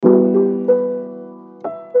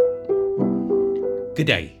Good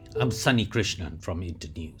day, I'm Sunny Krishnan from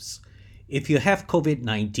Internews. If you have COVID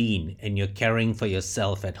 19 and you're caring for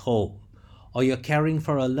yourself at home, or you're caring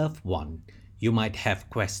for a loved one, you might have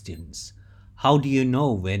questions. How do you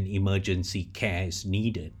know when emergency care is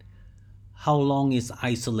needed? How long is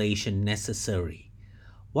isolation necessary?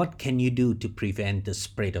 What can you do to prevent the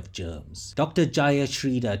spread of germs? Dr. Jaya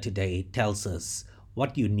today tells us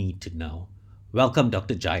what you need to know. Welcome,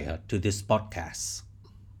 Dr. Jaya, to this podcast.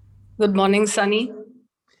 Good morning, Sunny.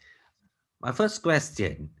 My first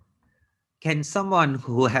question: can someone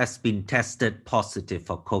who has been tested positive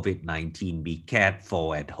for COVID 19 be cared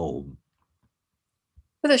for at home?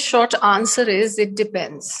 The short answer is it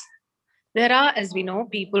depends. There are, as we know,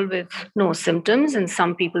 people with no symptoms, and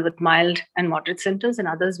some people with mild and moderate symptoms, and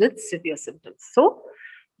others with severe symptoms. So,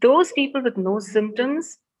 those people with no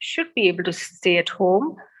symptoms should be able to stay at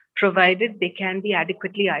home, provided they can be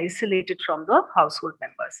adequately isolated from the household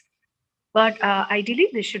members. But ideally,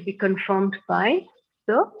 this should be confirmed by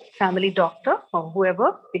the family doctor or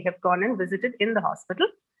whoever they have gone and visited in the hospital.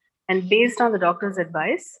 And based on the doctor's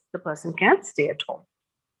advice, the person can stay at home.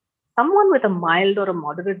 Someone with a mild or a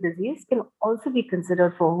moderate disease can also be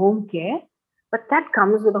considered for home care, but that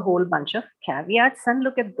comes with a whole bunch of caveats. And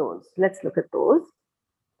look at those. Let's look at those.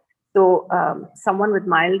 So, someone with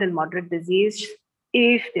mild and moderate disease,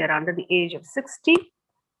 if they're under the age of 60,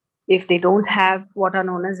 if they don't have what are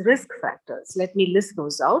known as risk factors, let me list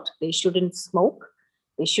those out. They shouldn't smoke,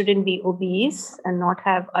 they shouldn't be obese and not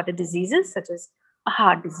have other diseases such as a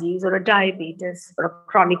heart disease or a diabetes or a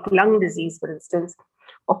chronic lung disease, for instance,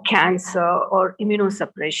 or cancer or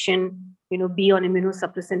immunosuppression, be on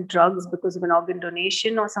immunosuppressant drugs because of an organ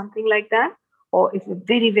donation or something like that, or if they're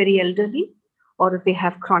very, very elderly, or if they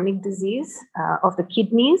have chronic disease of the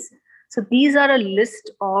kidneys. So these are a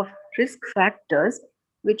list of risk factors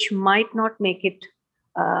which might not make it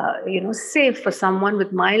safe for someone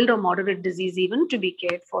with mild or moderate disease even to be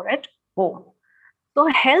cared for at home. So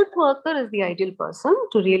a health worker is the ideal person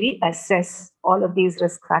to really assess all of these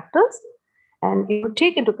risk factors and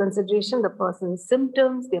take into consideration the person's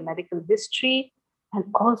symptoms, their medical history, and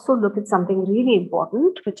also look at something really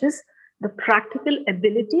important, which is the practical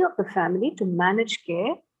ability of the family to manage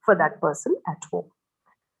care for that person at home.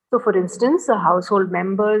 So, for instance, the household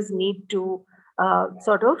members need to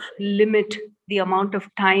sort of limit the amount of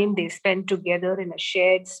time they spend together in a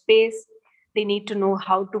shared space. They need to know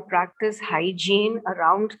how to practice hygiene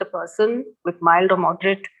around the person with mild or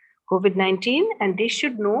moderate COVID 19, and they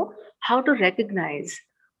should know how to recognize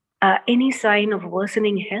any sign of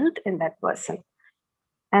worsening health in that person.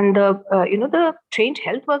 And the trained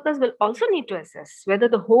health workers will also need to assess whether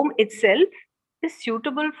the home itself is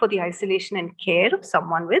suitable for the isolation and care of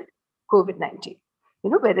someone with COVID 19.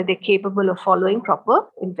 Whether they're capable of following proper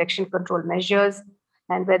infection control measures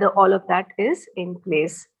and whether all of that is in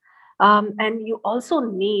place. And you also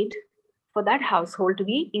need for that household to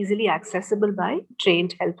be easily accessible by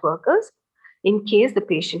trained health workers in case the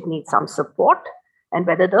patient needs some support, and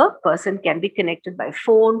whether the person can be connected by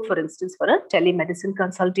phone, for instance, for a telemedicine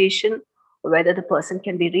consultation, or whether the person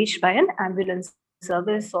can be reached by an ambulance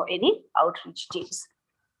service or any outreach teams.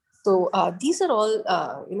 So these are all,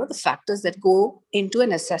 the factors that go into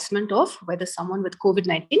an assessment of whether someone with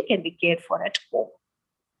COVID-19 can be cared for at home.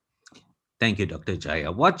 Thank you, Dr.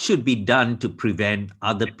 Jaya. What should be done to prevent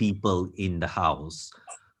other people in the house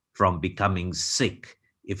from becoming sick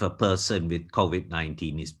if a person with COVID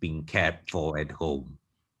 19 is being cared for at home?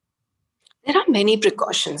 There are many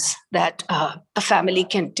precautions that a family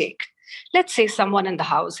can take. Let's say someone in the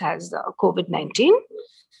house has COVID 19.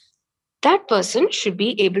 That person should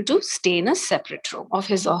be able to stay in a separate room of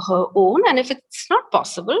his or her own. And if it's not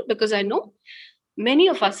possible, because I know many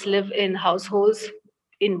of us live in households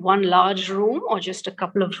in one large room or just a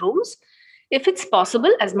couple of rooms, if it's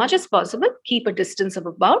possible, as much as possible, keep a distance of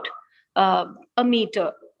about a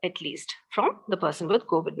meter at least from the person with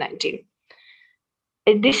COVID 19.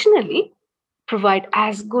 Additionally, provide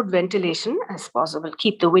as good ventilation as possible.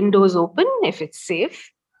 Keep the windows open if it's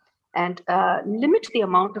safe, and limit the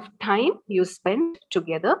amount of time you spend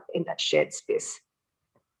together in that shared space.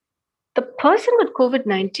 The person with COVID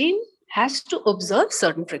 19 has to observe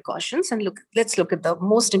certain precautions, and let's look at the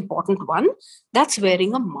most important one. That's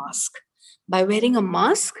wearing a mask. By wearing a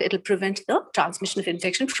mask, it'll prevent the transmission of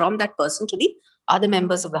infection from that person to the other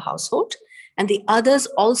members of the household. And the others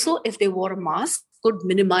also, if they wore a mask, could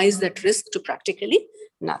minimize that risk to practically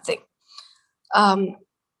nothing.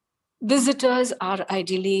 Visitors are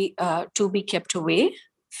ideally to be kept away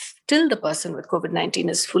till the person with COVID 19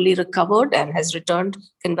 is fully recovered and has returned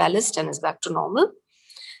convalesced and is back to normal.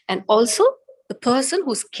 And also, The person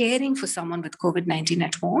who's caring for someone with COVID 19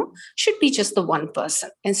 at home should be just the one person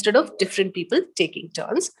instead of different people taking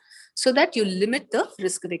turns, so that you limit the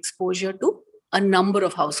risk of exposure to a number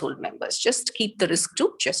of household members. Just keep the risk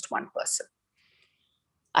to just one person.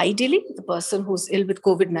 Ideally, the person who's ill with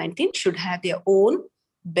COVID 19 should have their own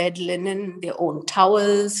bed linen, their own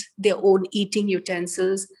towels, their own eating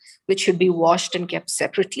utensils, which should be washed and kept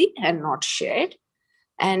separately and not shared.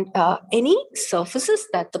 And any surfaces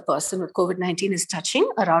that the person with COVID 19 is touching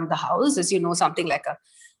around the house, as you know, something like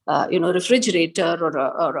a refrigerator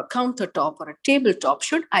or a countertop or a tabletop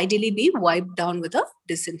should ideally be wiped down with a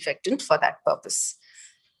disinfectant for that purpose.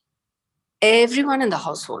 Everyone in the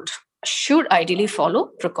household should ideally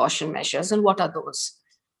follow precaution measures. And what are those?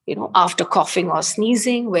 After coughing or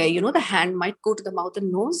sneezing, where, the hand might go to the mouth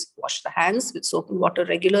and nose, wash the hands with soap and water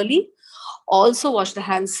regularly. Also, wash the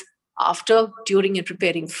hands after, during, and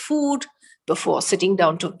preparing food, before sitting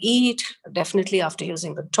down to eat, definitely after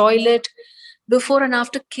using the toilet, before and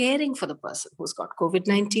after caring for the person who's got COVID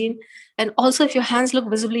 19. And also, if your hands look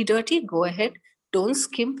visibly dirty, go ahead. Don't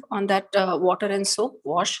skimp on that water and soap.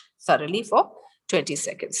 Wash thoroughly for 20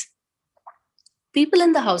 seconds. People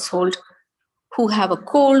in the household who have a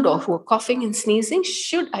cold or who are coughing and sneezing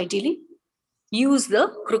should ideally use the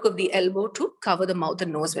crook of the elbow to cover the mouth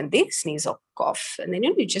and nose when they sneeze or cough. And then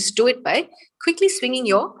you just do it by quickly swinging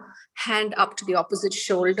your hand up to the opposite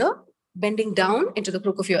shoulder, bending down into the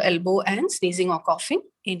crook of your elbow and sneezing or coughing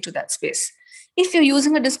into that space. If you're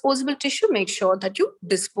using a disposable tissue, make sure that you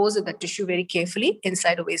dispose of that tissue very carefully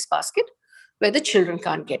inside a wastebasket where the children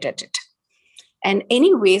can't get at it. And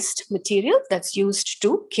any waste material that's used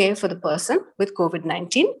to care for the person with COVID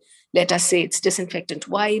 19, let us say it's disinfectant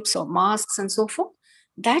wipes or masks and so forth,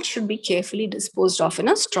 that should be carefully disposed of in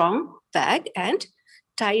a strong bag and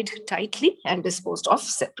tied tightly and disposed of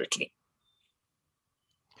separately.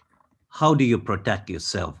 How do you protect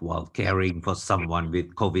yourself while caring for someone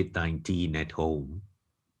with COVID 19 at home?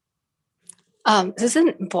 This is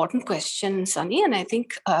an important question, Sunny, and I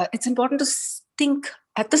think it's important to think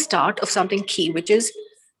at the start of something key, which is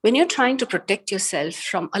when you're trying to protect yourself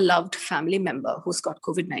from a loved family member who's got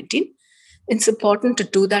COVID 19, it's important to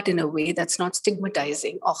do that in a way that's not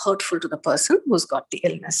stigmatizing or hurtful to the person who's got the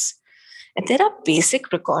illness. And there are basic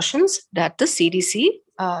precautions that the CDC,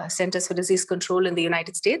 Centers for Disease Control in the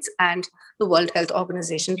United States, and the World Health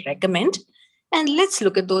Organization recommend. And let's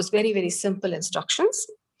look at those very, very simple instructions.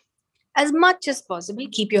 As much as possible,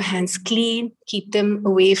 keep your hands clean, keep them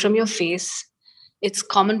away from your face. It's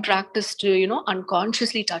common practice to,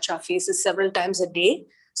 unconsciously touch our faces several times a day.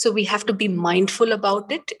 So we have to be mindful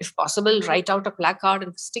about it. If possible, write out a placard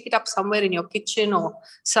and stick it up somewhere in your kitchen or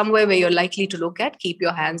somewhere where you're likely to look at. Keep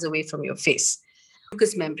your hands away from your face.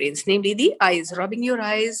 Mucous membranes, namely the eyes, rubbing your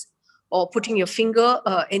eyes or putting your finger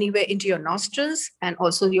anywhere into your nostrils and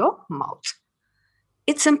also your mouth.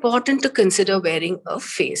 It's important to consider wearing a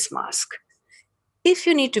face mask. If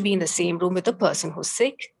you need to be in the same room with a person who's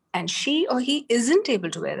sick and she or he isn't able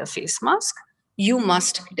to wear a face mask, you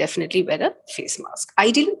must definitely wear a face mask.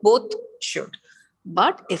 Ideally, both should.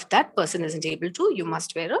 But if that person isn't able to, you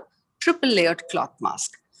must wear a triple layered cloth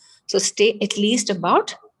mask. So stay at least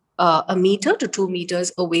about a meter to 2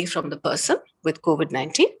 meters away from the person with COVID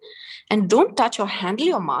 19. And don't touch or handle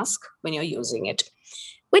your mask when you're using it.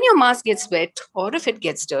 When your mask gets wet or if it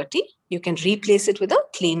gets dirty, you can replace it with a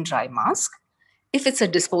clean, dry mask. If it's a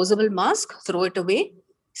disposable mask, throw it away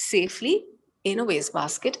safely in a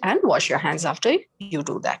wastebasket and wash your hands after you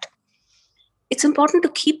do that. It's important to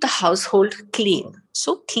keep the household clean.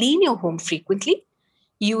 So clean your home frequently.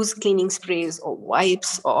 Use cleaning sprays or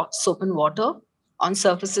wipes or soap and water on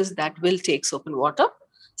surfaces that will take soap and water,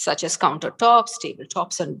 such as countertops,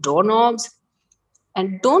 tabletops, and doorknobs.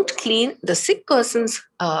 And don't clean the sick person's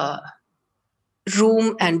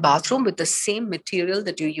room and bathroom with the same material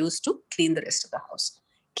that you use to clean the rest of the house.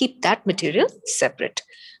 Keep that material separate.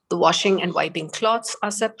 The washing and wiping cloths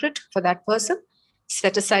are separate for that person.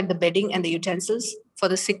 Set aside the bedding and the utensils for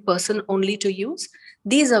the sick person only to use.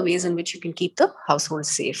 These are ways in which you can keep the household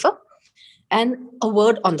safer. And a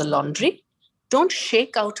word on the laundry. Don't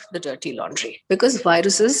shake out the dirty laundry because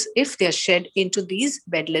viruses, if they're shed into these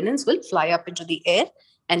bed linens, will fly up into the air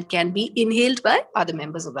and can be inhaled by other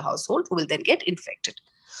members of the household who will then get infected.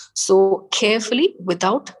 So carefully,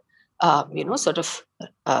 without,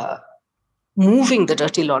 moving the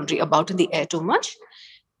dirty laundry about in the air too much,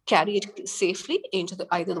 carry it safely into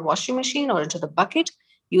either the washing machine or into the bucket.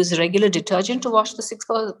 Use regular detergent to wash the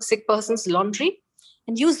sick person's laundry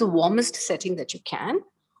and use the warmest setting that you can.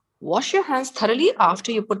 Wash your hands thoroughly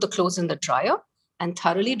after you put the clothes in the dryer and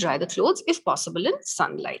thoroughly dry the clothes, if possible, in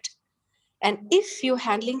sunlight. And if you're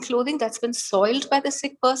handling clothing that's been soiled by the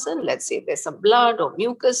sick person, let's say there's some blood or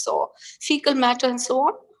mucus or fecal matter and so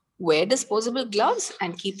on, wear disposable gloves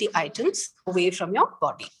and keep the items away from your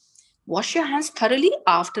body. Wash your hands thoroughly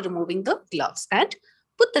after removing the gloves and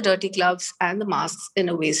put the dirty gloves and the masks in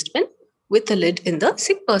a waste bin with the lid in the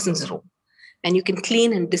sick person's room. And you can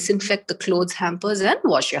clean and disinfect the clothes hampers and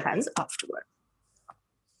wash your hands afterward.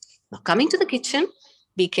 Now, coming to the kitchen,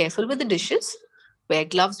 be careful with the dishes. Wear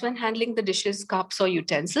gloves when handling the dishes, cups, or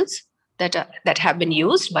utensils that have been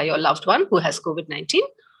used by your loved one who has COVID 19.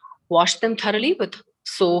 Wash them thoroughly with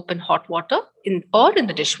soap and hot water or in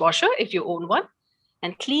the dishwasher if you own one.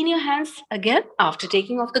 And clean your hands again after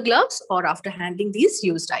taking off the gloves or after handling these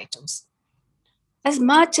used items. As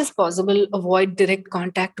much as possible, avoid direct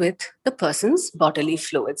contact with the person's bodily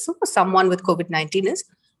fluids. So, someone with COVID 19 is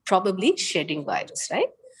probably shedding virus, right?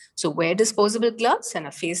 So, wear disposable gloves and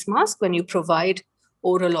a face mask when you provide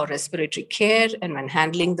oral or respiratory care and when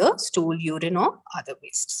handling the stool, urine, or other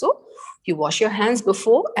waste. So, you wash your hands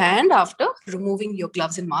before and after removing your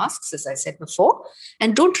gloves and masks, as I said before,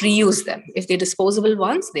 and don't reuse them. If they're disposable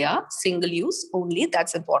ones, they are single use only.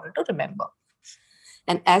 That's important to remember.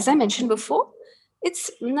 And as I mentioned before,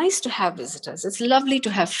 it's nice to have visitors. It's lovely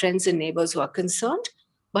to have friends and neighbors who are concerned.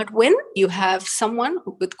 But when you have someone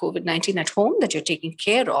with COVID 19 at home that you're taking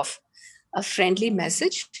care of, a friendly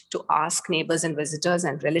message to ask neighbors and visitors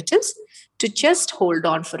and relatives to just hold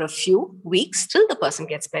on for a few weeks till the person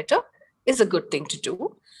gets better is a good thing to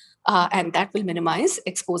do. And that will minimize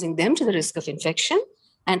exposing them to the risk of infection.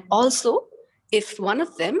 And also, if one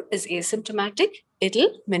of them is asymptomatic,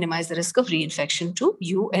 it'll minimize the risk of reinfection to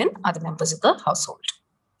you and other members of the household.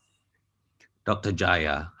 Dr.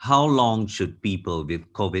 Jaya, how long should people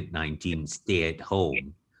with COVID 19 stay at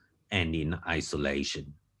home and in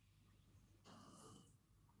isolation?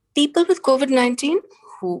 People with COVID 19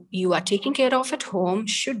 who you are taking care of at home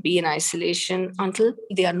should be in isolation until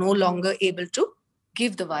they are no longer able to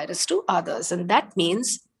give the virus to others. And that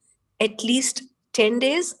means at least 10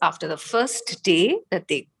 days after the first day that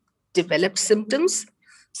they develop symptoms,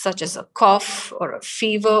 such as a cough or a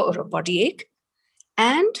fever or a body ache,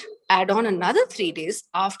 and add on another 3 days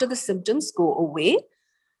after the symptoms go away,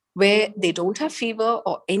 where they don't have fever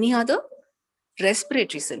or any other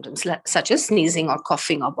respiratory symptoms such as sneezing or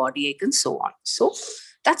coughing or body ache and so on. So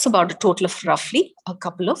that's about a total of roughly a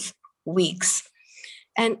couple of weeks.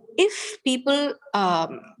 And if people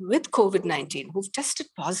with COVID 19 who've tested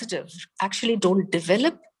positive actually don't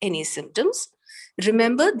develop any symptoms,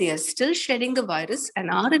 remember they are still shedding the virus and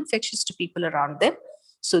are infectious to people around them.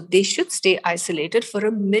 So they should stay isolated for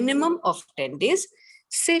a minimum of 10 days.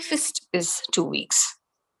 Safest is 2 weeks,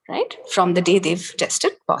 right? From the day they've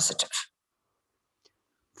tested positive.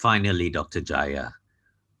 Finally, Dr. Jaya,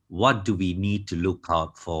 what do we need to look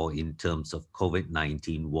out for in terms of COVID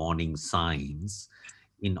 19 warning signs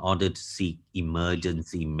in order to seek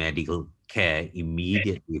emergency medical care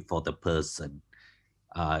immediately for the person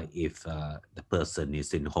if the person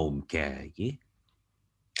is in home care? Yeah?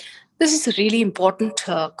 This is a really important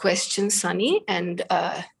question, Sunny, and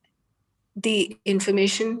the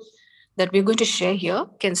information that we're going to share here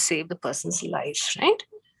can save the person's life, right?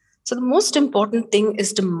 So, the most important thing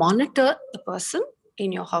is to monitor the person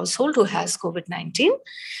in your household who has COVID 19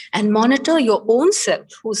 and monitor your own self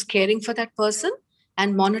who's caring for that person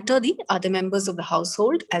and monitor the other members of the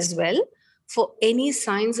household as well for any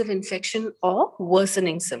signs of infection or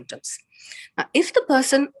worsening symptoms. Now, if the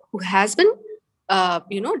person who has been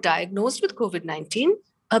diagnosed with COVID 19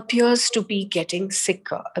 appears to be getting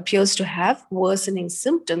sicker, appears to have worsening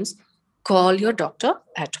symptoms, call your doctor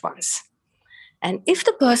at once. And if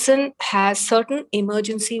the person has certain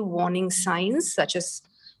emergency warning signs, such as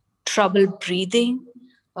trouble breathing,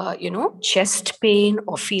 chest pain,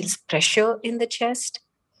 or feels pressure in the chest,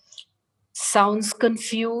 sounds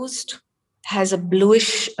confused, has a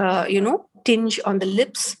bluish, tinge on the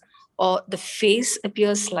lips, or the face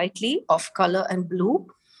appears slightly off color and blue,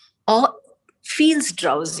 or feels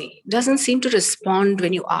drowsy, doesn't seem to respond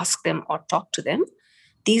when you ask them or talk to them.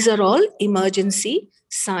 These are all emergency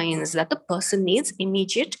signs that the person needs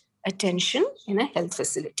immediate attention in a health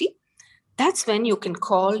facility. That's when you can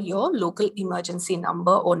call your local emergency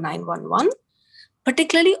number or 911,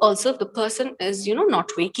 particularly also if the person is,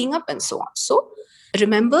 not waking up and so on. So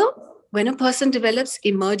remember, when a person develops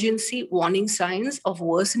emergency warning signs of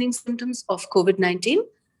worsening symptoms of COVID 19,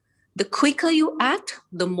 the quicker you act,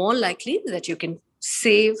 the more likely that you can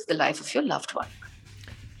save the life of your loved one.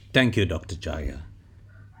 Thank you, Dr. Jaya.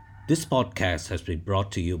 This podcast has been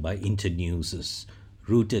brought to you by Internews'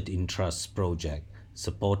 Rooted in Trust project,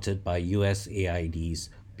 supported by USAID's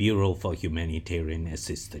Bureau for Humanitarian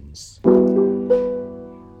Assistance.